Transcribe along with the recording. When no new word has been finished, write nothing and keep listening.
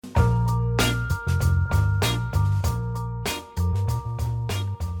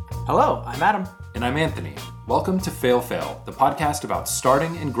Hello, I'm Adam. And I'm Anthony. Welcome to Fail, the podcast about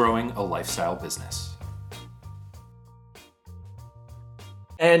starting and growing a lifestyle business.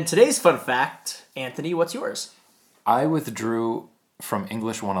 And today's fun fact, Anthony, what's yours? I withdrew from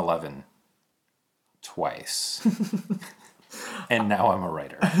English 111 twice. And now I'm a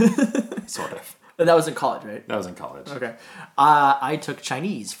writer. Sort of. That was in college, right? That was in college. Okay. I took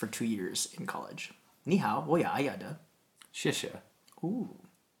Chinese for 2 years in college. Ni hao, wo ya ya de. 谢谢. Ooh.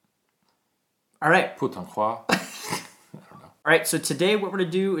 All right. 普通话. All right, so today what we're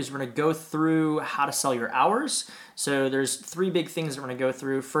going to do is we're going to go through how to sell your hours. So there's three big things that we're going to go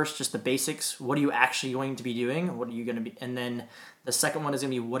through. First, just the basics. What are you actually going to be doing? What are you going to be? And then the second one is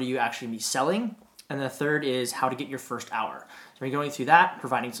going to be what are you actually going to be selling? And the third is how to get your first hour. So we're going through that,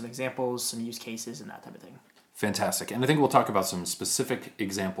 providing some examples, some use cases, and that type of thing. Fantastic. And I think we'll talk about some specific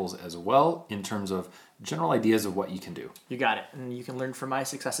examples as well in terms of general ideas of what you can do. You got it. And you can learn from my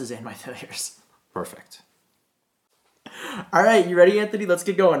successes and my failures. Perfect. All right, you ready, Anthony? Let's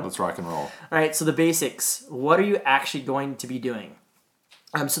get going. Let's rock and roll. All right, so the basics. What are you actually going to be doing?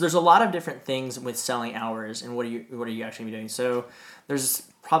 So there's a lot of different things with selling hours and what are you actually doing? So there's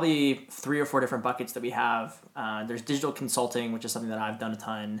probably 3 or 4 different buckets that we have. There's digital consulting, which is something that I've done a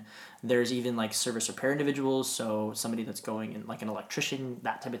ton. There's even like service repair individuals, so somebody that's going in like an electrician,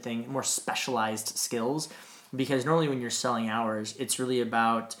 that type of thing, more specialized skills. Because normally when you're selling hours, it's really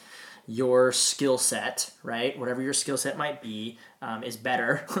about your skill set, right? Whatever your skill set might be, is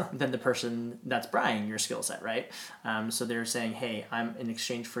better than the person that's buying your skill set, right? So they're saying, hey, I'm in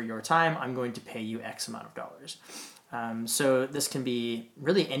exchange for your time, I'm going to pay you X amount of dollars. So this can be,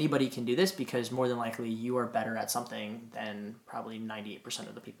 really anybody can do this because more than likely you are better at something than probably 98%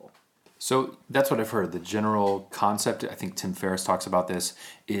 of the people. So that's what I've heard. The general concept, I think Tim Ferriss talks about this,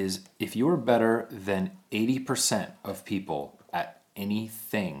 is if you are better than 80% of people at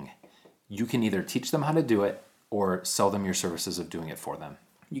anything, you can either teach them how to do it or sell them your services of doing it for them.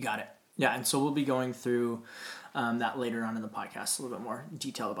 You got it. Yeah, and so we'll be going through that later on in the podcast, a little bit more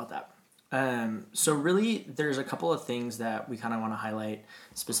detail about that. So really, there's a couple of things that we kind of want to highlight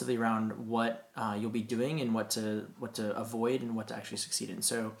specifically around what you'll be doing and what to avoid and what to actually succeed in.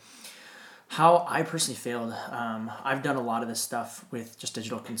 So how I personally failed, I've done a lot of this stuff with just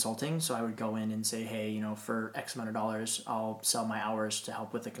digital consulting. So I would go in and say, hey, for X amount of dollars, I'll sell my hours to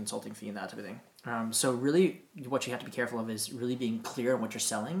help with the consulting fee and that type of thing. So really what you have to be careful of is really being clear on what you're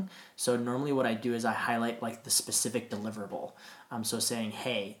selling. So normally what I do is I highlight like the specific deliverable. So saying,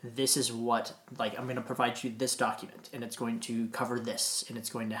 hey, this is what, like, I'm going to provide you this document and it's going to cover this and it's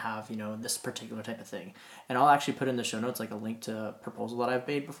going to have, this particular type of thing. And I'll actually put in the show notes like a link to a proposal that I've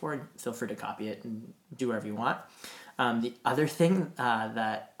made before, and feel free to copy it and do whatever you want. The other thing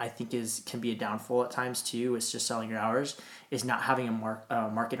that I think can be a downfall at times too, is just selling your hours, is not having a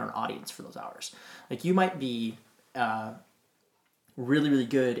market or an audience for those hours. Like you might be really, really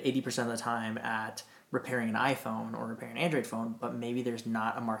good 80% of the time at repairing an iPhone or repairing an Android phone, but maybe there's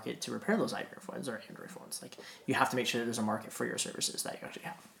not a market to repair those iPhones or Android phones. Like you have to make sure that there's a market for your services that you actually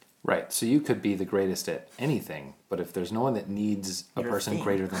have. Right. So you could be the greatest at anything, but if there's no one that needs a person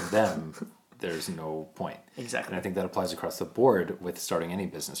greater than them, there's no point. Exactly. And I think that applies across the board with starting any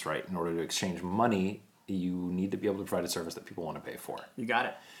business, right? In order to exchange money, you need to be able to provide a service that people want to pay for. You got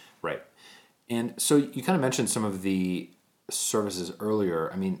it. Right. And so you kind of mentioned some of the services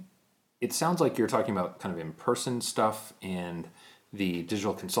earlier. I mean, it sounds like you're talking about kind of in-person stuff and the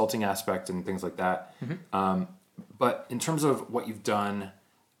digital consulting aspect and things like that. Mm-hmm. But in terms of what you've done,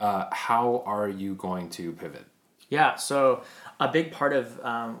 how are you going to pivot? Yeah, so a big part of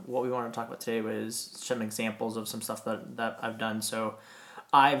what we wanted to talk about today was some examples of some stuff that I've done. So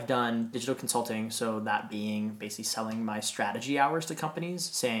I've done digital consulting, so that being basically selling my strategy hours to companies,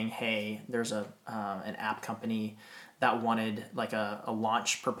 saying, hey, there's an app company that wanted like a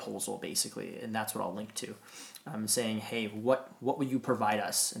launch proposal basically, and that's what I'll link to. Saying, hey, what will you provide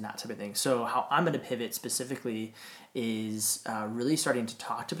us and that type of thing. So how I'm going to pivot specifically is really starting to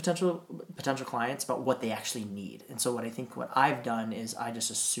talk to potential clients about what they actually need. And so what I've done is I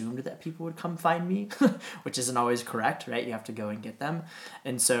just assumed that people would come find me, which isn't always correct, right? You have to go and get them.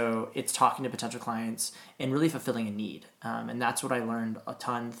 And so it's talking to potential clients and really fulfilling a need. And that's what I learned a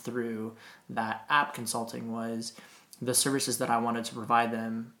ton through that app consulting, was the services that I wanted to provide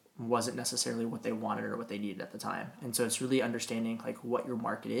them wasn't necessarily what they wanted or what they needed at the time. And so it's really understanding like what your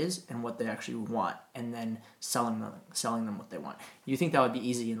market is and what they actually want, and then selling them what they want. You think that would be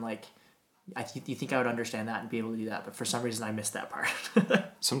easy, and like you think I would understand that and be able to do that, but for some reason I missed that part.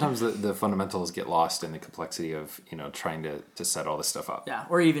 Sometimes the fundamentals get lost in the complexity of trying to set all this stuff up. Yeah,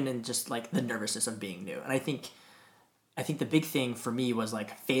 or even in just like the nervousness of being new. And I think I think the big thing for me was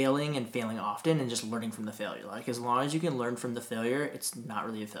like failing and failing often and just learning from the failure. Like as long as you can learn from the failure, it's not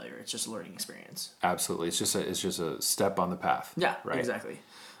really a failure. It's just a learning experience. Absolutely. It's just a step on the path. Yeah, right. exactly.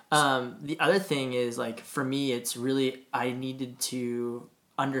 The other thing is like for me, it's really I needed to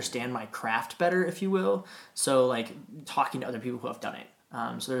understand my craft better, if you will. So like talking to other people who have done it.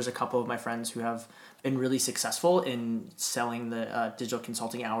 So there's a couple of my friends who have been really successful in selling the digital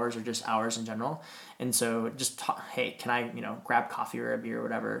consulting hours or just hours in general. And so just hey, can I grab coffee or a beer or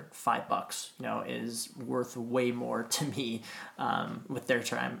whatever? $5 is worth way more to me with their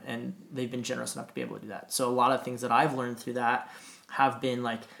time, and they've been generous enough to be able to do that. So a lot of things that I've learned through that have been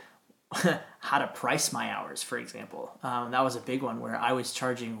like how to price my hours, for example. That was a big one where I was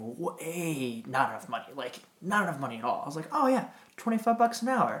charging way not enough money at all. I was like, oh yeah, $25 an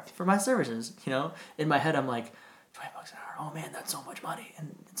hour for my services. In my head, I'm like, $20 an hour. Oh man, that's so much money.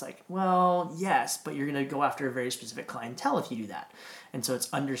 And it's like, well, yes, but you're gonna go after a very specific clientele if you do that. And so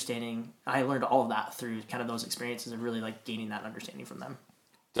it's understanding. I learned all of that through kind of those experiences of really like gaining that understanding from them.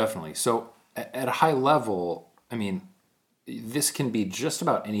 Definitely. So at a high level, I mean, this can be just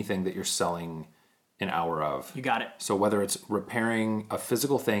about anything that you're selling an hour of. You got it. So whether it's repairing a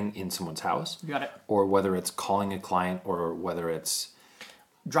physical thing in someone's house, You got it. or whether it's calling a client, or whether it's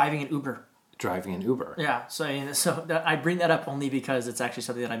Driving an Uber. driving an Uber. Yeah, so I bring that up only because it's actually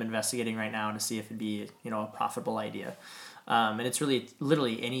something that I'm investigating right now to see if it'd be a profitable idea, and it's really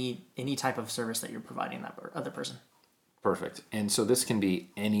literally any type of service that you're providing that other person. Perfect. And so this can be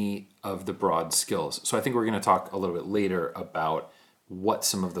any of the broad skills. So I think we're going to talk a little bit later about what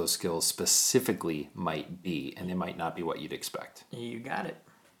some of those skills specifically might be, and they might not be what you'd expect. You got it.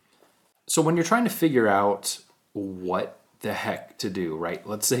 So when you're trying to figure out what the heck to do, right?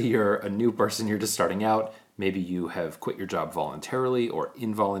 Let's say you're a new person, you're just starting out. Maybe you have quit your job voluntarily or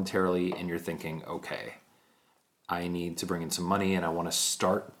involuntarily, and you're thinking, okay, I need to bring in some money and I want to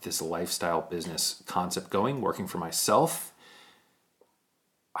start this lifestyle business concept going, working for myself.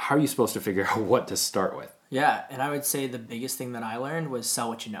 How are you supposed to figure out what to start with? Yeah, and I would say the biggest thing that I learned was sell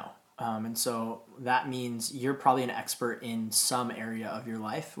what you know. And so that means you're probably an expert in some area of your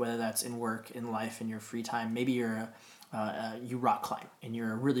life, whether that's in work, in life, in your free time. Maybe you rock climb and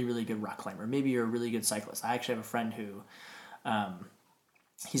you're a really, really good rock climber. Maybe you're a really good cyclist. I actually have a friend who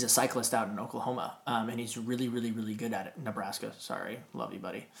he's a cyclist out in Oklahoma, and he's really, really, really good at it. Nebraska, sorry, love you,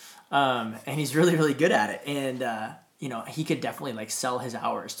 buddy. And he's really, really good at it. And he could definitely like sell his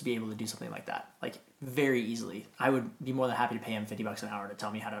hours to be able to do something like that, like very easily. I would be more than happy to pay him $50 an hour to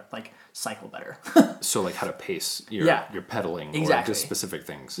tell me how to like cycle better. So like how to pace your pedaling, exactly. Or just specific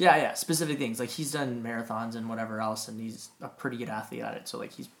things. Yeah, specific things. Like he's done marathons and whatever else, and he's a pretty good athlete at it. So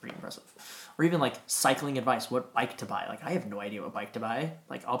like he's pretty impressive. Or even like cycling advice, what bike to buy. Like I have no idea what bike to buy.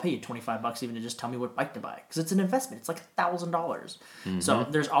 Like I'll pay you $25 even to just tell me what bike to buy, because it's an investment. It's like $1,000. Mm-hmm. So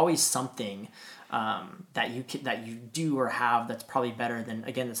there's always something that you do or have that's probably better than,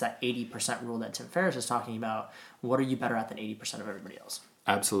 again, it's that 80% rule that Tim Ferriss is talking about. What are you better at than 80% of everybody else?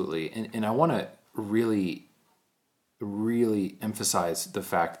 Absolutely. And I want to really, really emphasize the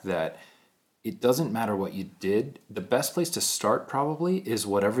fact that it doesn't matter what you did. The best place to start probably is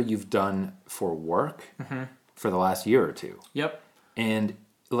whatever you've done for work for the last year or two. Yep. And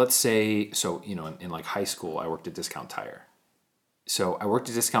let's say, so, in like high school, I worked at Discount Tire. So I worked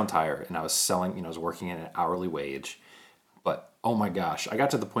at Discount Tire and I was selling, I was working at an hourly wage, but oh my gosh, I got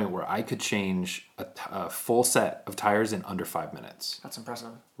to the point where I could change a full set of tires in under 5 minutes. That's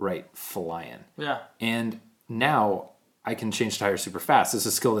impressive. Right. Flying. Yeah. And now I can change tires super fast. This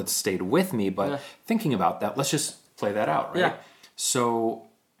is a skill that's stayed with me, but thinking about that, let's just play that out, right? Yeah. So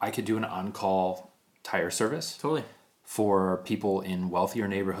I could do an on-call tire service. Totally. For people in wealthier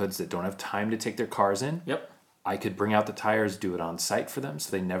neighborhoods that don't have time to take their cars in. Yep. I could bring out the tires, do it on site for them,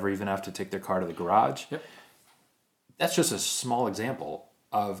 so they never even have to take their car to the garage. Yep. That's just a small example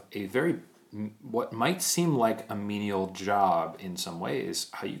of what might seem like a menial job in some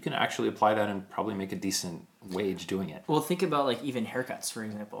ways, how you can actually apply that and probably make a decent wage doing it. Well, think about like even haircuts, for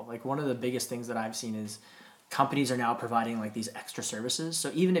example. Like one of the biggest things that I've seen is companies are now providing like these extra services.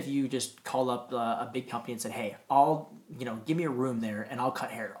 So even if you just call up a big company and said, hey, give me a room there and I'll cut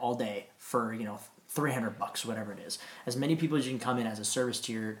hair all day for, $300, whatever it is. As many people as you can come in as a service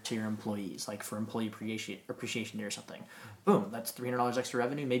to your employees, like for employee appreciation day or something. Boom, that's $300 extra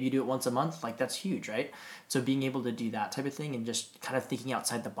revenue. Maybe you do it once a month. Like that's huge, right? So being able to do that type of thing and just kind of thinking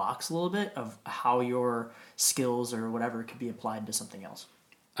outside the box a little bit of how your skills or whatever could be applied to something else.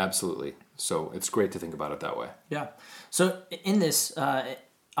 Absolutely. So it's great to think about it that way. Yeah. So in this, I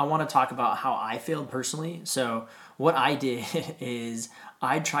want to talk about how I failed personally. So what I did is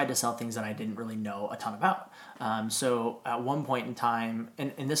I tried to sell things that I didn't really know a ton about. So at one point in time,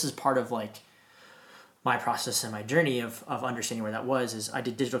 and this is part of like my process and my journey of understanding where that was, is I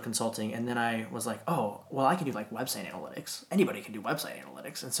did digital consulting, and then I was like, oh, well, I can do like website analytics. Anybody can do website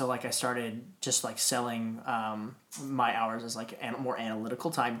analytics. And so like I started just like selling my hours as like more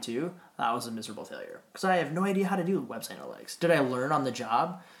analytical time too. That was a miserable failure because I have no idea how to do website analytics. Did I learn on the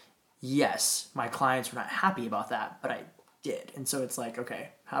job? Yes. My clients were not happy about that, but I did. And so it's like, okay,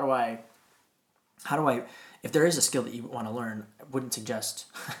 how do I, if there is a skill that you want to learn, I wouldn't suggest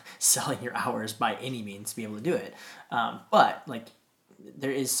selling your hours by any means to be able to do it. But like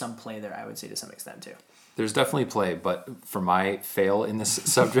there is some play there, I would say, to some extent too. There's definitely play, but for my fail in this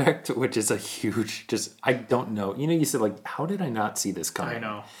subject, which is a huge, I don't know. You know, you said like, how did I not see this coming? I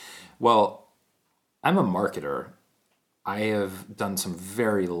know. Well, I'm a marketer. I have done some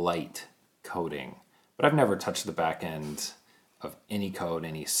very light coding, but I've never touched the back end of any code,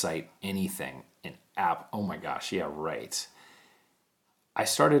 any site, anything. An app. Oh my gosh. Yeah, right. I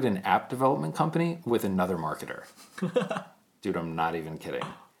started an app development company with another marketer. Dude, I'm not even kidding.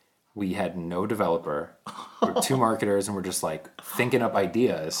 We had no developer. We're two marketers, and we're just like thinking up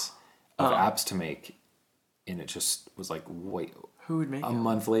ideas of apps to make. And it just was like, wait, who would make a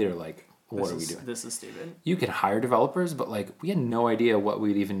month later, like, what are we doing? This is stupid. You could hire developers, but like we had no idea what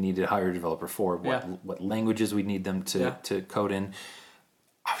we'd even need to hire a developer for, what languages we'd need them to code in.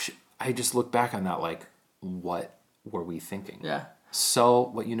 I just look back on that like, what were we thinking? Yeah.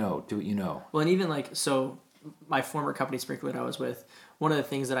 Sell what you know, do what you know. Well, and even like, so my former company, Sprinkler, that I was with, one of the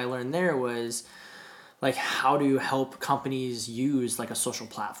things that I learned there was like how to help companies use like a social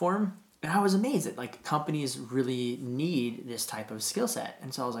platform. And I was amazed that like companies really need this type of skill set.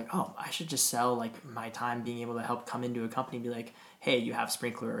 And so I was like, oh, I should just sell like my time being able to help come into a company and be like, hey, you have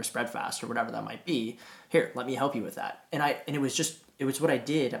Sprinkler or Spreadfast or whatever that might be. Here, let me help you with that. And it was what I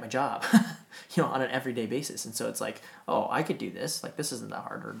did at my job, on an everyday basis. And so it's like, oh, I could do this. Like this isn't that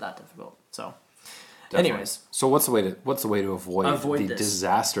hard or that difficult. So Definitely. anyways. So what's the way to avoid the this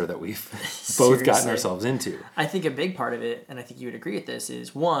disaster that we've both gotten ourselves into? I think a big part of it, and I think you would agree with this,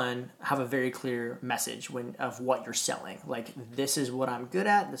 is one, have a very clear message of what you're selling. Like, this is what I'm good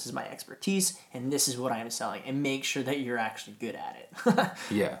at, this is my expertise, and this is what I am selling. And make sure that you're actually good at it.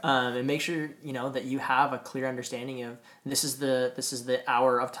 Yeah. And make sure, that you have a clear understanding of this is the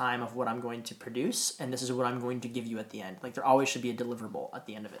hour of time of what I'm going to produce, and this is what I'm going to give you at the end. Like, there always should be a deliverable at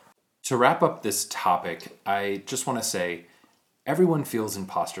the end of it. To wrap up this topic, I just want to say everyone feels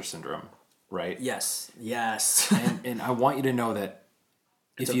imposter syndrome, right? Yes. and I want you to know that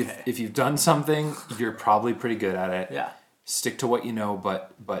okay. if you've done something, you're probably pretty good at it. Yeah. Stick to what you know,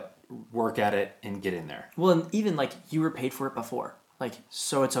 but work at it and get in there. Well, and even like you were paid for it before. Like,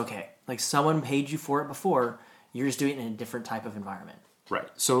 so it's okay. Like someone paid you for it before, you're just doing it in a different type of environment. Right.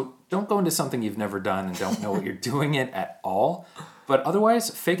 So don't go into something you've never done and don't know what you're doing it at all. But otherwise,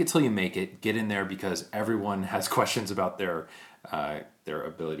 fake it till you make it. Get in there because everyone has questions about their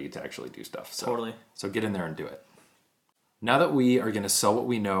ability to actually do stuff. So, totally. So get in there and do it. Now that we are going to sell what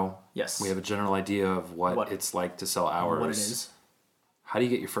we know, yes, we have a general idea of what it's like to sell hours. What it is. How do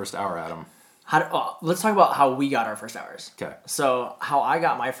you get your first hour, Adam? Let's talk about how we got our first hours. Okay. So how I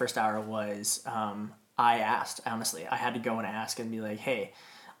got my first hour was I asked, honestly. I had to go and ask and be like, hey,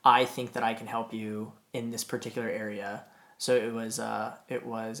 I think that I can help you in this particular area. So it was a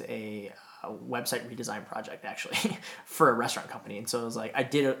website redesign project actually for a restaurant company. And so it was like I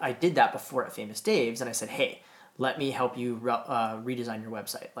did that before at Famous Dave's, and I said, hey, let me help you redesign your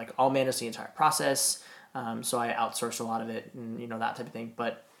website. Like I'll manage the entire process. So I outsourced a lot of it and that type of thing.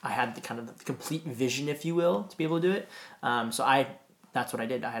 But I had the kind of the complete vision, if you will, to be able to do it. That's what I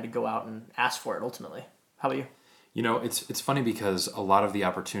did. I had to go out and ask for it ultimately. How about you? It's funny because a lot of the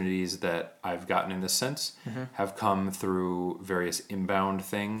opportunities that I've gotten in this sense have come through various inbound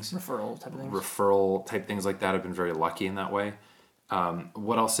things. Referral type things like that. I've been very lucky in that way.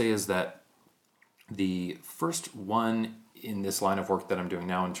 What I'll say is that the first one in this line of work that I'm doing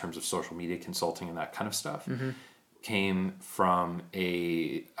now in terms of social media consulting and that kind of stuff came from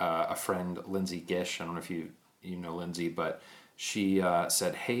a friend, Lindsay Gish. I don't know if you know Lindsay, but she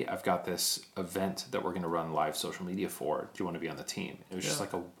said, hey, I've got this event that we're going to run live social media for. Do you want to be on the team? It was just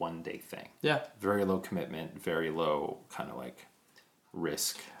like a one-day thing. Yeah. Very low commitment, very low kind of like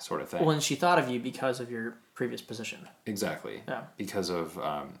risk sort of thing. Well, and she thought of you because of your previous position. Exactly. Yeah. Because of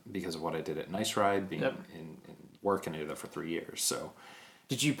what I did at Nice Ride, being in work, and I did that for 3 years. So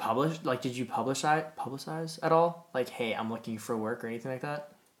did you publicize at all? Like, hey, I'm looking for work or anything like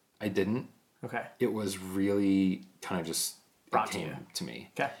that? I didn't. Okay. It was really kind of just... Brought it came to me.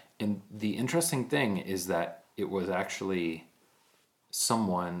 Okay. And the interesting thing is that it was actually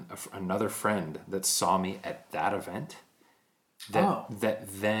someone, another friend that saw me at that event that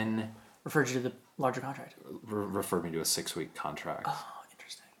then Referred you to the larger contract. referred me to a 6-week contract. Oh,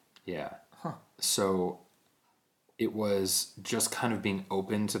 interesting. Yeah. So it was just kind of being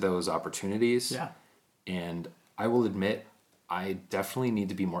open to those opportunities. Yeah. And I will admit, I definitely need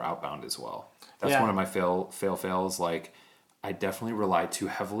to be more outbound as well. That's Yeah. one of my fails. Like, I definitely rely too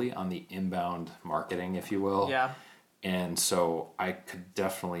heavily on the inbound marketing, if you will. Yeah. And so I could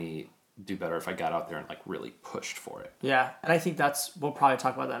definitely do better if I got out there and like really pushed for it. Yeah, and I think we'll probably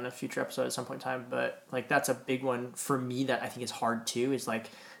talk about that in a future episode at some point in time, but like that's a big one for me that I think is hard too, is like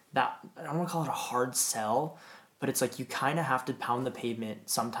that, I don't want to call it a hard sell, but it's like you kind of have to pound the pavement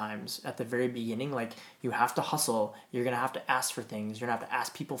sometimes at the very beginning. Like you have to hustle, you're going to have to ask for things, you're going to have to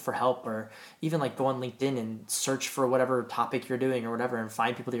ask people for help, or even like go on LinkedIn and search for whatever topic you're doing or whatever and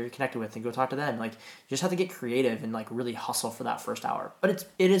find people that you're connected with and go talk to them. Like you just have to get creative and like really hustle for that first hour. But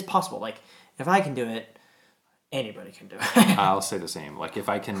it is possible. Like if I can do it, anybody can do it. I'll say the same. Like, if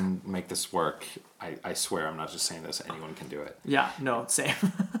I can make this work, I swear I'm not just saying this, anyone can do it. Yeah, no, same.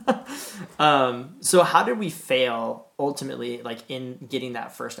 So how did we fail ultimately, like in getting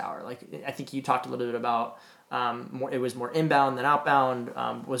that first hour? Like, I think you talked a little bit about it was more inbound than outbound.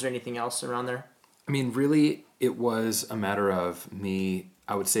 Was there anything else around there? I mean, really, it was a matter of me,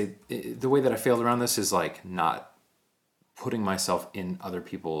 I would say, the way that I failed around this is like not putting myself in other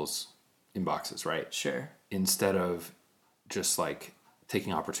people's inboxes, right? Sure. Instead of just like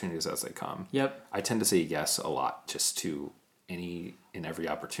taking opportunities as they come. Yep. I tend to say yes a lot just to any and every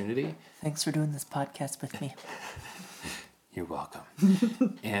opportunity. Thanks for doing this podcast with me. You're welcome.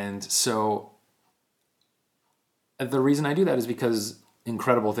 And so the reason I do that is because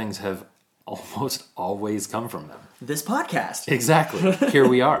incredible things have almost always come from them. This podcast. Exactly. Here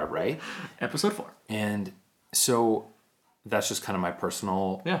we are, right? Episode 4. And so that's just kind of my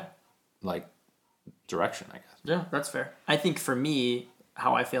personal Yeah. like direction, I guess. Yeah, that's fair. I think for me,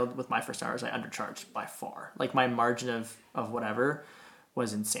 how I failed with my first hour is I undercharged by far. Like my margin of whatever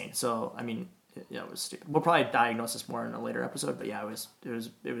was insane. So I mean, yeah, it was stupid. We'll probably diagnose this more in a later episode, but yeah, it was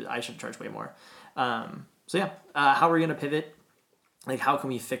I should charge way more. So yeah, how are we gonna pivot? Like how can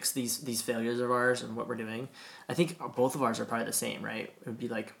we fix these failures of ours and what we're doing? I think both of ours are probably the same, right? It would be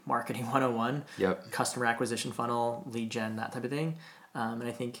like marketing 101, Yep. customer acquisition funnel, lead gen, that type of thing. And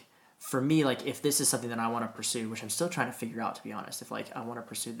I think for me, like if this is something that I want to pursue, which I'm still trying to figure out, to be honest, if like I want to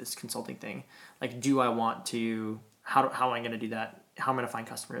pursue this consulting thing, like do I want to, how am I going to do that? How am I going to find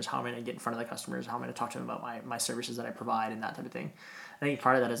customers? How am I going to get in front of the customers? How am I going to talk to them about my services that I provide and that type of thing? I think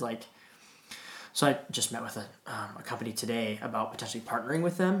part of that is like, so I just met with a company today about potentially partnering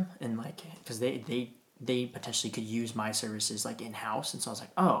with them and like, because they potentially could use my services like in-house. And so I was like,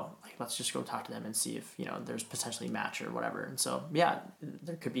 oh, like let's just go talk to them and see if, there's potentially match or whatever. And so, yeah,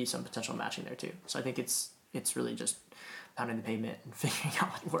 there could be some potential matching there too. So I think it's really just pounding the pavement and figuring out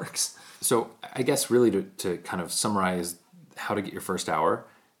what works. So I guess really to kind of summarize how to get your first hour,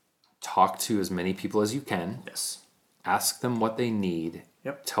 talk to as many people as you can. Yes. Ask them what they need.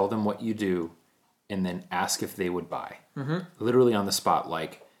 Yep. Tell them what you do, and then ask if they would buy. Mm-hmm. Literally on the spot,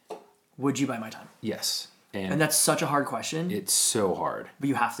 like, would you buy my time? yes. And that's such a hard question, It's so hard. but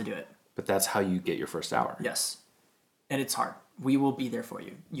you have to do it. But that's how you get your first hour. Yes. And it's hard. We will be there for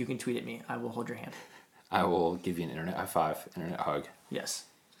you. You can tweet at me. I will hold your hand. I will give you an internet high five, internet hug. Yes.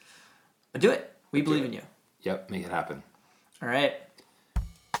 But do it. We believe in you. Yep, make it happen. All right.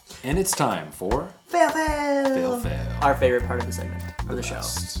 And it's time for Fail. Fail. Our favorite part of the segment, or the show.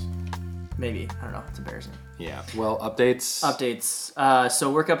 Best. Maybe. I don't know. It's embarrassing. Yeah. Well, updates.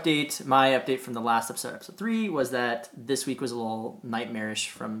 So work update. My update from the last episode 3, was that this week was a little nightmarish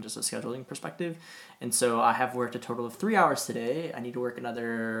from just a scheduling perspective. And so I have worked a total of 3 hours today. I need to work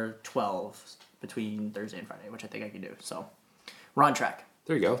another 12 between Thursday and Friday, which I think I can do. So we're on track.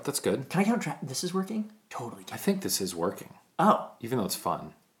 There you go. That's good. Can I count track? This is working? Totally. I think this is working. Oh, Even though it's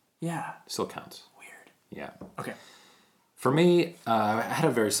fun, yeah. still counts. Weird. Yeah. Okay. For me, I had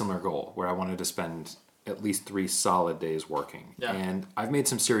a very similar goal where I wanted to spend at least 3 solid days working. Yeah. And I've made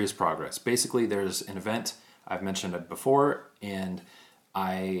some serious progress. Basically, there's an event, I've mentioned it before, and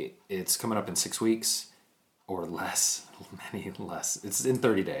it's coming up in 6 weeks or less, many less. It's in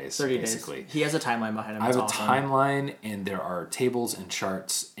 30 days, 30 basically. days. He has a timeline behind him. I have It's a awesome. timeline, and there are tables and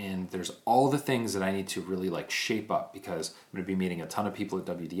charts, and there's all the things that I need to really like shape up because I'm going to be meeting a ton of people at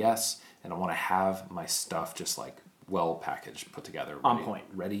WDS, and I want to have my stuff just like well packaged, put together, On point.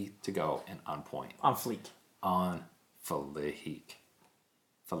 ready to go, and on point. On fleek. On Falahik.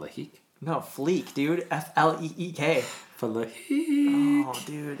 Falahik? No, Fleek, dude. Fleek. Oh,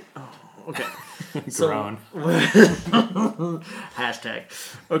 dude. Oh, okay. Grown. Hashtag.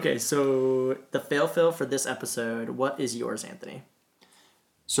 Okay, so the fail for this episode. What is yours, Anthony?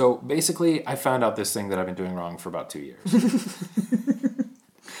 So basically, I found out this thing that I've been doing wrong for about 2 years.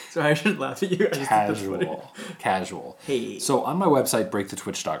 So I should laugh at you. I just think that's funny. Casual. Hey. So on my website,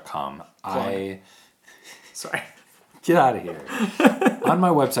 breakthetwitch.com, Sorry. Get out of here. On my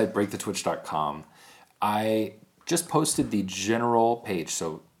website, breakthetwitch.com, I just posted the general page,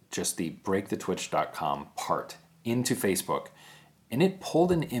 so just the breakthetwitch.com part, into Facebook, and it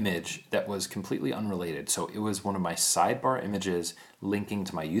pulled an image that was completely unrelated. So it was one of my sidebar images linking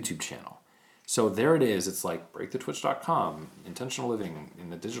to my YouTube channel. So there it is. It's like breakthetwitch.com, intentional living in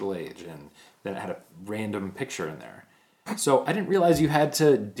the digital age, and then it had a random picture in there. So I didn't realize you had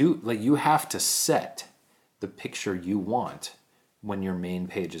to you have to set the picture you want when your main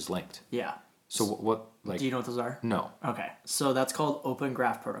page is linked. Yeah. So what Do you know what those are? No. Okay. So that's called Open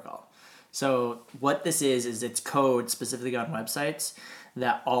Graph Protocol. So what this is it's code specifically on websites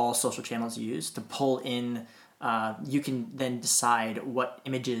that all social channels use to pull in. You can then decide what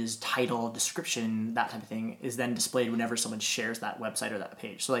images, title, description, that type of thing is then displayed whenever someone shares that website or that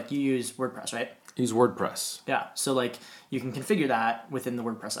page. So like you use WordPress, right? Use WordPress. Yeah. So like you can configure that within the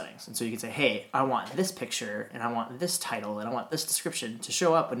WordPress settings. And so you can say, hey, I want this picture and I want this title and I want this description to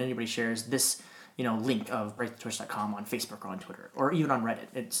show up when anybody shares this, link of breakthetwitch.com on Facebook or on Twitter or even on Reddit.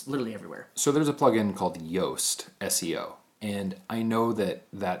 It's literally everywhere. So there's a plugin called Yoast SEO. And I know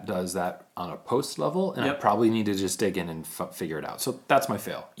that does that on a post level, and Yep. I probably need to just dig in and figure it out. So that's my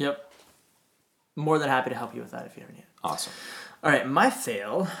fail. Yep. More than happy to help you with that if you ever need it. Awesome. All right, my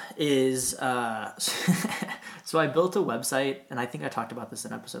fail is so I built a website, and I think I talked about this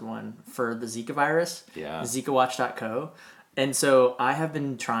in episode 1 for the Zika virus, Yeah. ZikaWatch.co, and so I have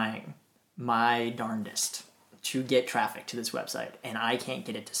been trying my darndest to get traffic to this website, and I can't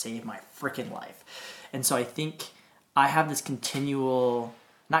get it to save my freaking life, and so I think I have this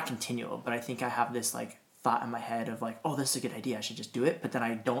not continual, but I think I have this like thought in my head of like, oh, this is a good idea, I should just do it, but then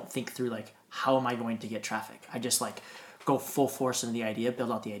I don't think through like, how am I going to get traffic? I just like go full force into the idea,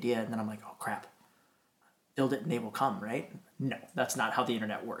 build out the idea, and then I'm like, oh crap, build it and they will come, right? No, that's not how the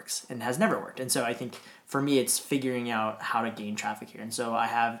internet works and has never worked. And so I think for me, it's figuring out how to gain traffic here. And so I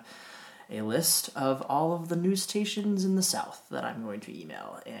have a list of all of the news stations in the South that I'm going to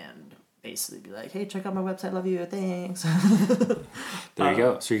email and basically be like, hey, check out my website, love you, thanks. There you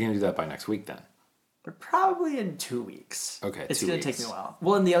go. So you're going to do that by next week then? But probably in 2 weeks. Okay, it's 2 going to weeks. take me a while.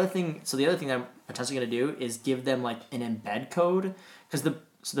 Well, and the other thing that I'm potentially going to do is give them like an embed code, because the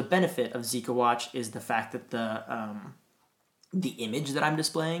benefit of ZikaWatch is the fact that the image that I'm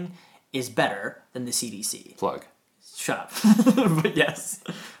displaying is better than the CDC. Plug. Shut up. But yes,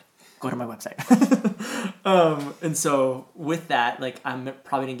 go to my website. And so with that, like I'm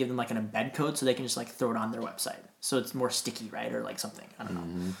probably gonna give them like an embed code so they can just like throw it on their website, so it's more sticky, right, or like something. I don't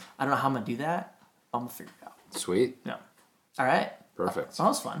know. I don't know how I'm gonna do that. I'm gonna figure it out. Sweet. Yeah. All right. Perfect. That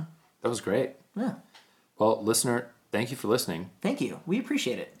was fun. That was great. Yeah. Well, listener, thank you for listening. Thank you. We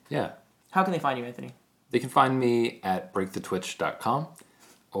appreciate it. Yeah. How can they find you, Anthony? They can find me at breakthetwitch.com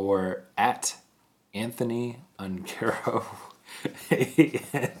or at Anthony Ungaro.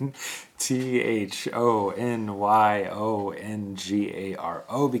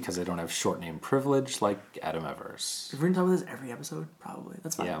 ANTHONYONGARO, because I don't have short name privilege like Adam Evers. If we're gonna talk about this every episode, probably.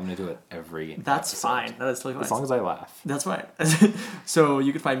 That's fine. Yeah, I'm going to do it every That's episode. fine. That is totally fine. As long as I laugh. That's fine. So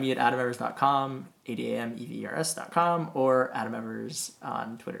you can find me at adamevers.com, ADAMEVERS.com, or Adam Evers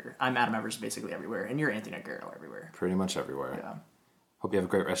on Twitter. I'm Adam Evers basically everywhere, and you're Anthony Aguero everywhere. Pretty much everywhere. Yeah. Hope you have a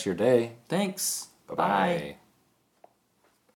great rest of your day. Thanks. Bye-bye. Bye.